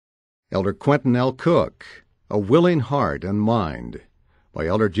Elder Quentin L. Cook, A Willing Heart and Mind, by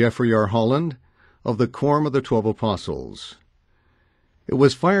Elder Jeffrey R. Holland, of the Quorum of the 12 Apostles. It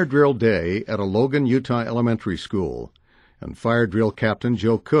was fire drill day at a Logan, Utah elementary school, and fire drill captain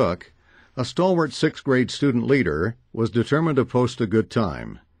Joe Cook, a stalwart sixth-grade student leader, was determined to post a good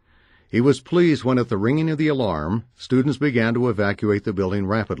time. He was pleased when, at the ringing of the alarm, students began to evacuate the building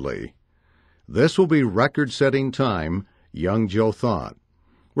rapidly. This will be record-setting time, young Joe thought.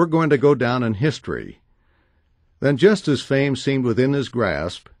 We're going to go down in history. Then, just as fame seemed within his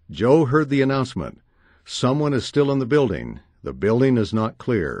grasp, Joe heard the announcement. Someone is still in the building. The building is not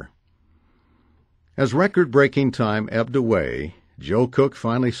clear. As record-breaking time ebbed away, Joe Cook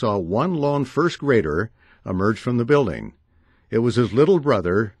finally saw one lone first-grader emerge from the building. It was his little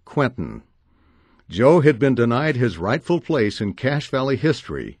brother, Quentin. Joe had been denied his rightful place in Cache Valley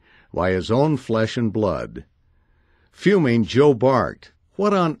history by his own flesh and blood. Fuming, Joe barked,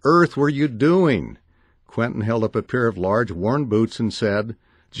 "What on earth were you doing?" Quentin held up a pair of large, worn boots and said,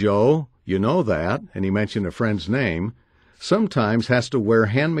 "Joe, you know that," and he mentioned a friend's name, "sometimes has to wear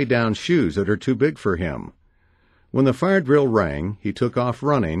hand-me-down shoes that are too big for him." When the fire drill rang, he took off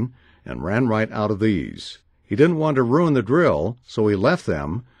running and ran right out of these. He didn't want to ruin the drill, so he left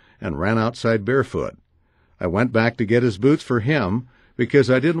them and ran outside barefoot. I went back to get his boots for him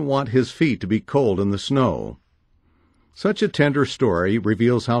because I didn't want his feet to be cold in the snow. Such a tender story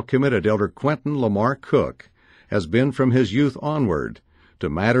reveals how committed Elder Quentin Lamar Cook has been from his youth onward to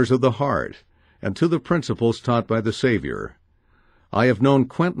matters of the heart and to the principles taught by the Savior. "I have known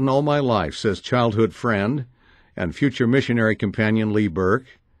Quentin all my life," says childhood friend and future missionary companion Lee Burke,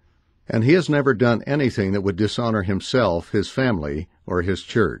 "and he has never done anything that would dishonor himself, his family, or his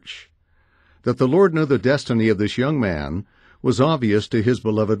church." That the Lord knew the destiny of this young man was obvious to his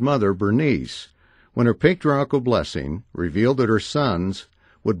beloved mother, Bernice, when her patriarchal blessing revealed that her sons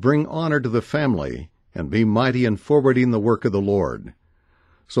would bring honor to the family and be mighty in forwarding the work of the Lord.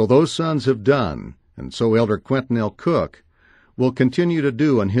 So those sons have done, and so Elder Quentin L. Cook will continue to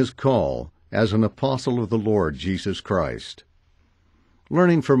do in his call as an apostle of the Lord Jesus Christ.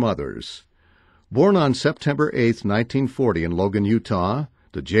 Learning from others. Born on September 8, 1940 in Logan, Utah,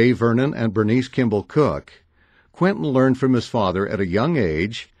 to J. Vernon and Bernice Kimball Cook, Quentin learned from his father at a young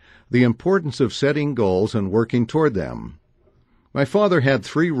age the importance of setting goals and working toward them. "My father had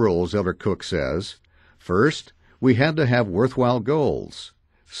 3 rules," Elder Cook says. First, we had to have worthwhile goals.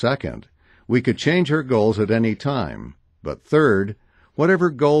 Second, we could change our goals at any time. But third, whatever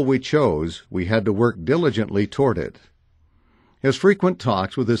goal we chose, we had to work diligently toward it. His frequent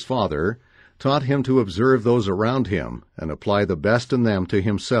talks with his father taught him to observe those around him and apply the best in them to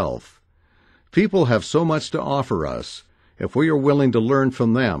himself. People have so much to offer us if we are willing to learn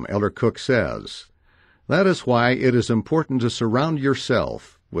from them, Elder Cook says. That is why it is important to surround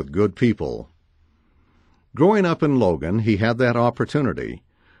yourself with good people. Growing up in Logan, he had that opportunity.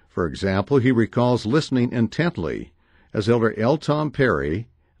 For example, he recalls listening intently as Elder L. Tom Perry,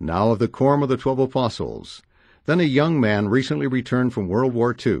 now of the Quorum of the 12 Apostles, then a young man recently returned from World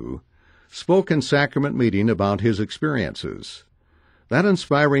War II, spoke in sacrament meeting about his experiences. That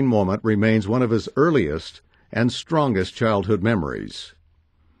inspiring moment remains one of his earliest and strongest childhood memories.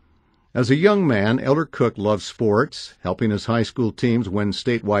 As a young man, Elder Cook loved sports, helping his high school teams win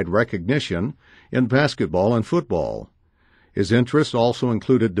statewide recognition in basketball and football. His interests also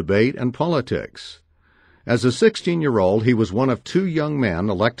included debate and politics. As a 16-year-old, he was one of 2 young men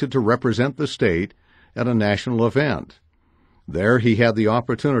elected to represent the state at a national event. There he had the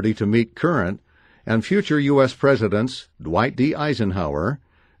opportunity to meet current and future U.S. Presidents Dwight D. Eisenhower,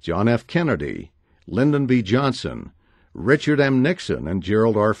 John F. Kennedy, Lyndon B. Johnson, Richard M. Nixon, and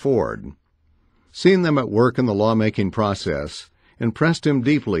Gerald R. Ford. Seeing them at work in the lawmaking process impressed him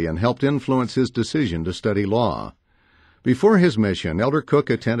deeply and helped influence his decision to study law. Before his mission, Elder Cook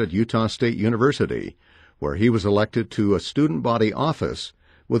attended Utah State University, where he was elected to a student body office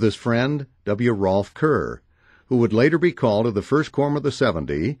with his friend W. Rolfe Kerr, who would later be called to the First Quorum of the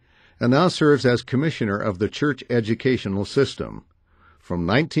 70 and now serves as Commissioner of the Church Educational System. From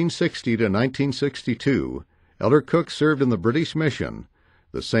 1960 to 1962, Elder Cook served in the British mission,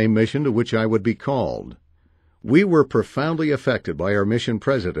 the same mission to which I would be called. We were profoundly affected by our mission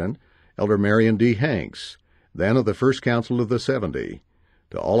president, Elder Marion D. Hanks, then of the First Council of the 70.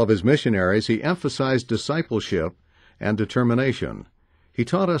 To all of his missionaries, he emphasized discipleship and determination. He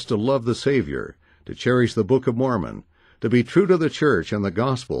taught us to love the Savior, to cherish the Book of Mormon, to be true to the Church and the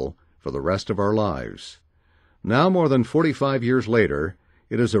Gospel for the rest of our lives. Now, more than 45 years later,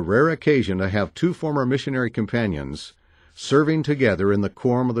 it is a rare occasion to have 2 former missionary companions serving together in the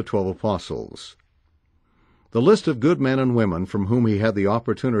Quorum of the 12 Apostles. The list of good men and women from whom he had the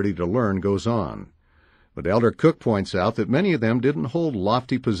opportunity to learn goes on. But Elder Cook points out that many of them didn't hold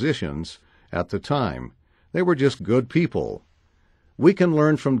lofty positions at the time. They were just good people. We can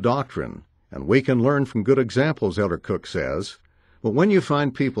learn from doctrine, and we can learn from good examples, Elder Cook says. But when you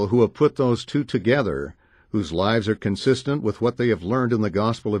find people who have put those two together, whose lives are consistent with what they have learned in the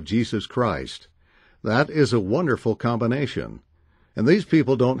gospel of Jesus Christ, that is a wonderful combination. And these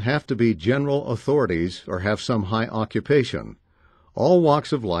people don't have to be general authorities or have some high occupation. All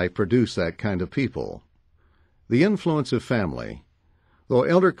walks of life produce that kind of people. The influence of family. Though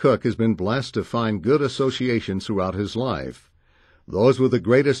Elder Cook has been blessed to find good associations throughout his life, those with the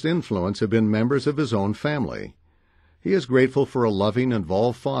greatest influence have been members of his own family. He is grateful for a loving,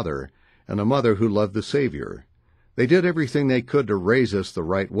 involved father and a mother who loved the Savior. They did everything they could to raise us the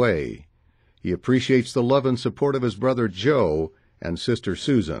right way. He appreciates the love and support of his brother Joe and sister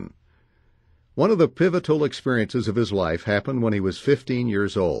Susan. One of the pivotal experiences of his life happened when he was 15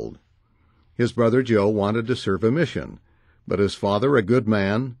 years old. His brother Joe wanted to serve a mission, but his father, a good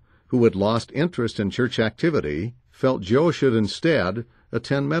man who had lost interest in church activity, felt Joe should instead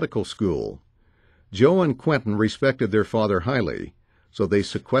attend medical school. Joe and Quentin respected their father highly, so they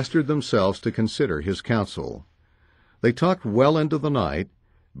sequestered themselves to consider his counsel. They talked well into the night,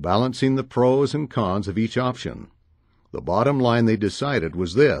 balancing the pros and cons of each option. The bottom line they decided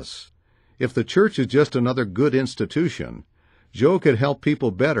was this: if the church is just another good institution, Joe could help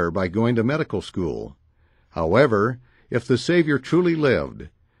people better by going to medical school. However, if the Savior truly lived,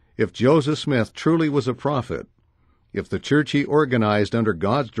 if Joseph Smith truly was a prophet, if the church he organized under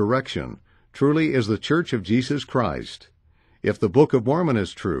God's direction truly is the Church of Jesus Christ, if the Book of Mormon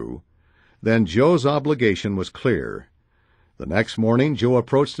is true, then Joe's obligation was clear. The next morning Joe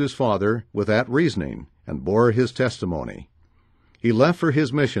approached his father with that reasoning and bore his testimony. He left for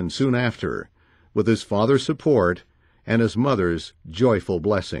his mission soon after, with his father's support and his mother's joyful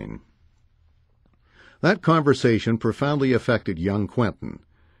blessing. That conversation profoundly affected young Quentin.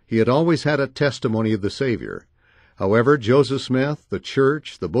 He had always had a testimony of the Savior. However, Joseph Smith, the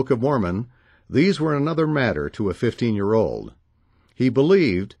church, the Book of Mormon, these were another matter to a 15-year-old. He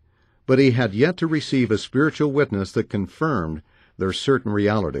believed, but he had yet to receive a spiritual witness that confirmed their certain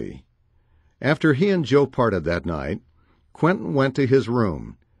reality. After he and Joe parted that night, Quentin went to his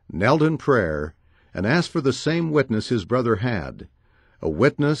room, knelt in prayer, and asked for the same witness his brother had, a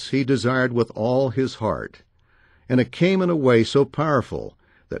witness he desired with all his heart. And it came in a way so powerful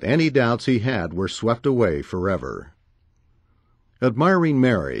that any doubts he had were swept away forever. Admiring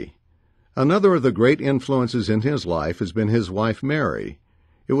Mary. Another of the great influences in his life has been his wife Mary.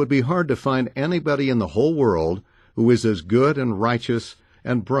 It would be hard to find anybody in the whole world who is as good and righteous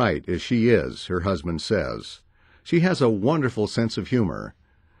and bright as she is, her husband says. She has a wonderful sense of humor.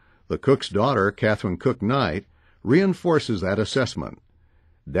 The Cook's daughter, Catherine Cook Knight, reinforces that assessment.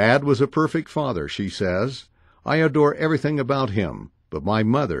 Dad was a perfect father, she says. I adore everything about him, but my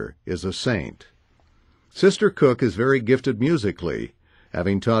mother is a saint. Sister Cook is very gifted musically,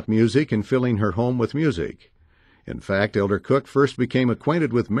 having taught music and filling her home with music. In fact, Elder Cook first became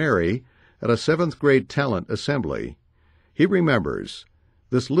acquainted with Mary at a 7th-grade talent assembly. He remembers,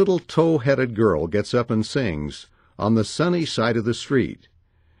 this little tow-headed girl gets up and sings on the sunny side of the street.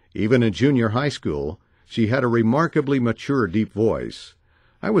 Even in junior high school, she had a remarkably mature, deep voice.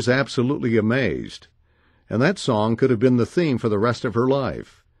 I was absolutely amazed. And that song could have been the theme for the rest of her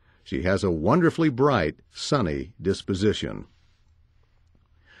life. She has a wonderfully bright, sunny disposition.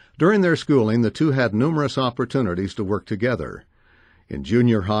 During their schooling, the two had numerous opportunities to work together. In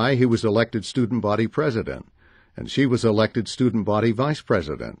junior high, he was elected student body president, and she was elected student body vice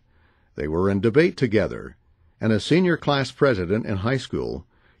president. They were in debate together, and as senior class president in high school,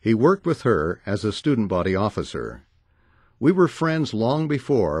 he worked with her as a student body officer. We were friends long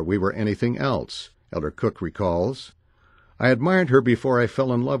before we were anything else, Elder Cook recalls. I admired her before I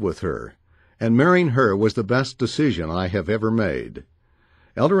fell in love with her, and marrying her was the best decision I have ever made.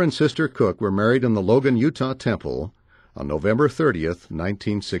 Elder and Sister Cook were married in the Logan, Utah temple on November 30th,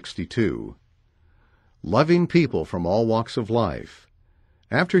 1962. Loving people from all walks of life.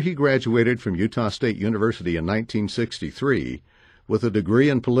 After he graduated from Utah State University in 1963 with a degree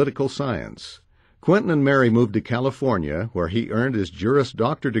in political science, Quentin and Mary moved to California, where he earned his Juris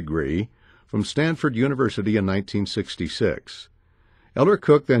Doctor degree from Stanford University in 1966. Elder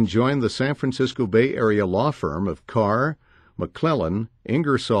Cook then joined the San Francisco Bay Area law firm of Carr, McClellan,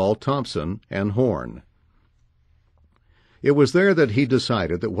 Ingersoll, Thompson, and Horn. It was there that he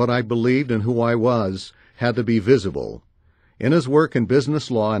decided that what I believed and who I was had to be visible. In his work in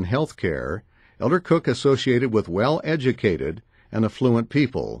business law and health care, Elder Cook associated with well-educated and affluent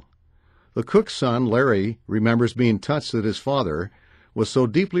people. The cook's son, Larry, remembers being touched that his father was so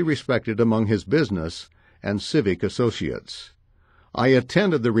deeply respected among his business and civic associates. I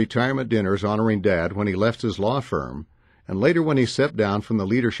attended the retirement dinners honoring Dad when he left his law firm, and later when he stepped down from the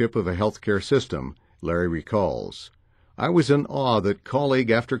leadership of a healthcare system, Larry recalls. I was in awe that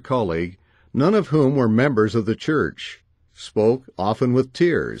colleague after colleague, none of whom were members of the church, spoke, often with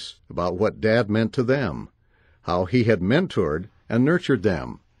tears, about what Dad meant to them, how he had mentored and nurtured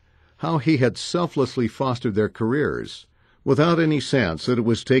them, how he had selflessly fostered their careers, without any sense that it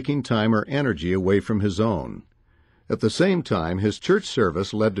was taking time or energy away from his own. At the same time, his church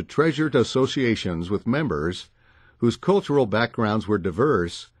service led to treasured associations with members whose cultural backgrounds were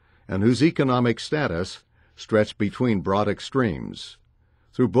diverse and whose economic status stretched between broad extremes.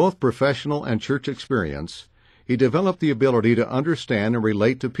 Through both professional and church experience, he developed the ability to understand and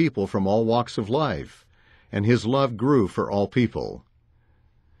relate to people from all walks of life, and his love grew for all people.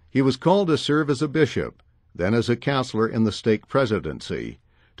 He was called to serve as a bishop, then as a counselor in the stake presidency,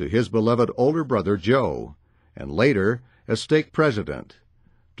 to his beloved older brother Joe, and later as stake president.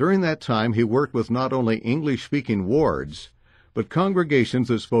 During that time he worked with not only English-speaking wards, but congregations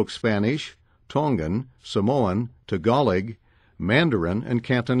that spoke Spanish, Tongan, Samoan, Tagalog, Mandarin, and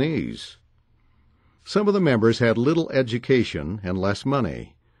Cantonese. Some of the members had little education and less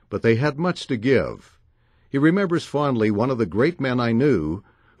money, but they had much to give. He remembers fondly one of the great men I knew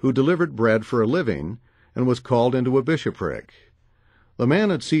who delivered bread for a living and was called into a bishopric. The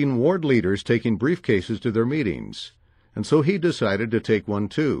man had seen ward leaders taking briefcases to their meetings, and so he decided to take one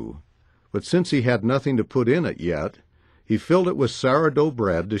too. But since he had nothing to put in it yet, he filled it with sourdough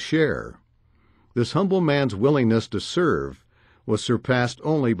bread to share. This humble man's willingness to serve was surpassed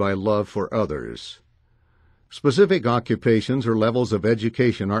only by love for others. Specific occupations or levels of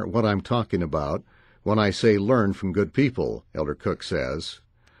education aren't what I'm talking about when I say learn from good people, Elder Cook says.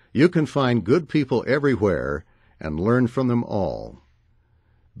 You can find good people everywhere and learn from them all.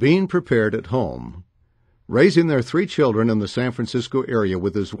 Being prepared at home. Raising their 3 children in the San Francisco area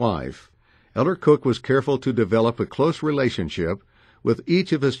with his wife, Elder Cook was careful to develop a close relationship with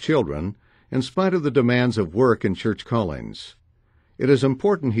each of his children in spite of the demands of work and church callings. It is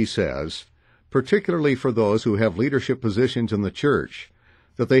important, he says, particularly for those who have leadership positions in the church,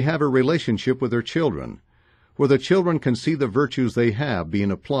 that they have a relationship with their children, where the children can see the virtues they have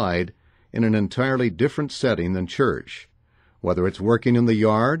being applied in an entirely different setting than church, whether it's working in the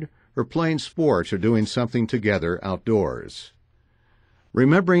yard or playing sports or doing something together outdoors.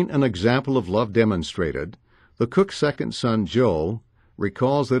 Remembering an example of love demonstrated, the cook's second son, Joe,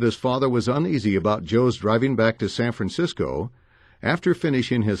 recalls that his father was uneasy about Joe's driving back to San Francisco after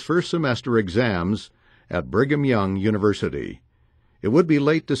finishing his first semester exams at Brigham Young University. It would be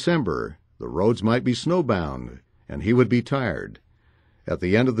late December, the roads might be snowbound, and he would be tired. At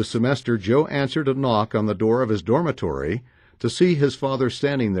the end of the semester, Joe answered a knock on the door of his dormitory to see his father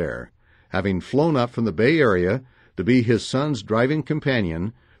standing there, having flown up from the Bay Area to be his son's driving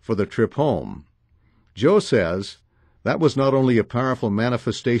companion for the trip home. Joe says that was not only a powerful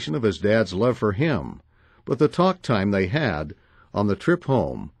manifestation of his dad's love for him, but the talk time they had on the trip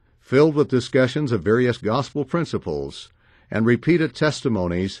home, filled with discussions of various gospel principles and repeated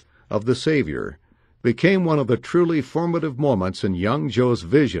testimonies of the Savior, became one of the truly formative moments in young Joe's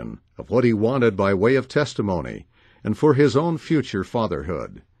vision of what he wanted by way of testimony and for his own future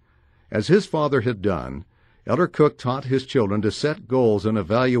fatherhood. As his father had done, Elder Cook taught his children to set goals and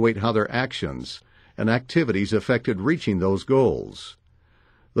evaluate how their actions and activities affected reaching those goals.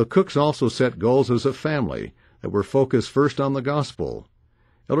 The Cooks also set goals as a family that were focused first on the gospel.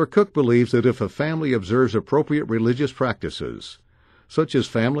 Elder Cook believes that if a family observes appropriate religious practices, such as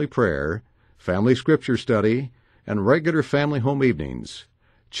family prayer, family scripture study, and regular family home evenings,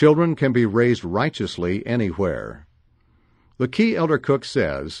 children can be raised righteously anywhere. The key, Elder Cook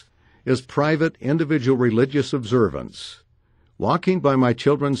says, is private individual religious observance. Walking by my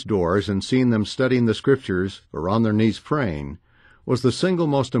children's doors and seeing them studying the Scriptures or on their knees praying was the single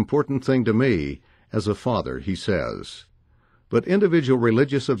most important thing to me as a father, he says. But individual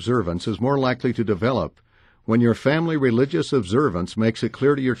religious observance is more likely to develop when your family religious observance makes it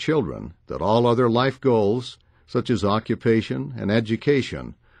clear to your children that all other life goals, such as occupation and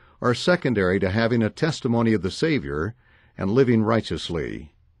education, are secondary to having a testimony of the Savior and living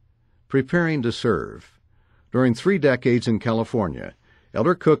righteously. Preparing to serve. During 3 decades in California,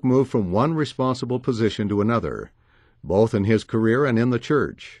 Elder Cook moved from one responsible position to another, both in his career and in the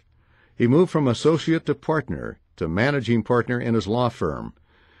church. He moved from associate to managing partner in his law firm,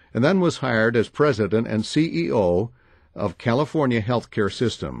 and then was hired as president and CEO of California Healthcare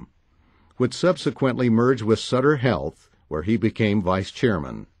System, which subsequently merged with Sutter Health, where he became vice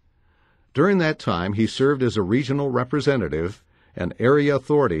chairman. During that time, he served as a regional representative and area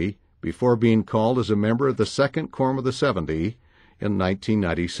authority before being called as a member of the Second Quorum of the 70 in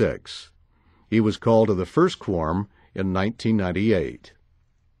 1996. He was called to the First Quorum in 1998.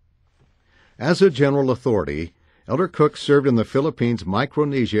 As a general authority, Elder Cook served in the Philippines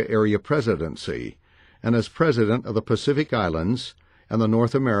Micronesia Area Presidency and as president of the Pacific Islands and the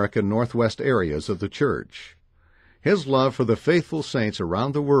North American Northwest areas of the church. His love for the faithful saints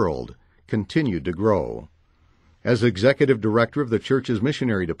around the world continued to grow. As executive director of the church's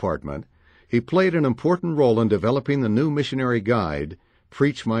missionary department, he played an important role in developing the new missionary guide,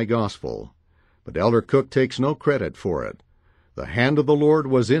 Preach My Gospel. But Elder Cook takes no credit for it. The hand of the Lord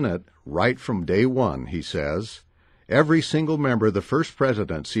was in it right from day one, he says. Every single member of the first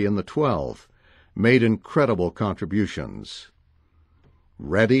presidency and the 12 made incredible contributions.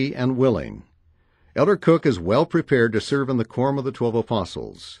 Ready and willing. Elder Cook is well prepared to serve in the Quorum of the 12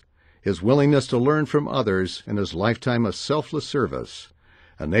 Apostles. His willingness to learn from others and his lifetime of selfless service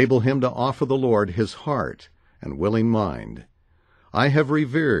enable him to offer the Lord his heart and willing mind. I have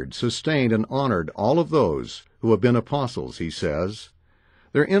revered, sustained, and honored all of those who have been apostles, he says.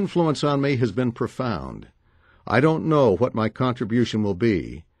 Their influence on me has been profound. I don't know what my contribution will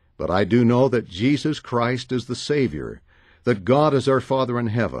be, but I do know that Jesus Christ is the Savior, that God is our Father in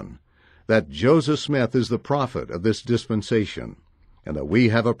heaven, that Joseph Smith is the prophet of this dispensation, and that we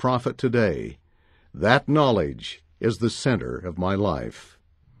have a prophet today. That knowledge is the center of my life.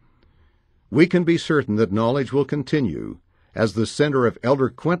 We can be certain that knowledge will continue as the center of Elder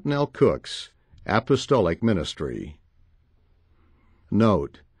Quentin L. Cook's apostolic ministry.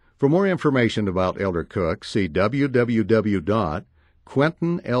 Note: for more information about Elder Cook, see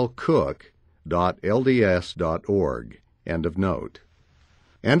www.quentinlcook.lds.org. End of note.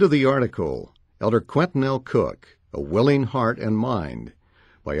 End of the article. Elder Quentin L. Cook, A Willing Heart and Mind,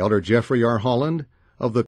 by Elder Jeffrey R. Holland of the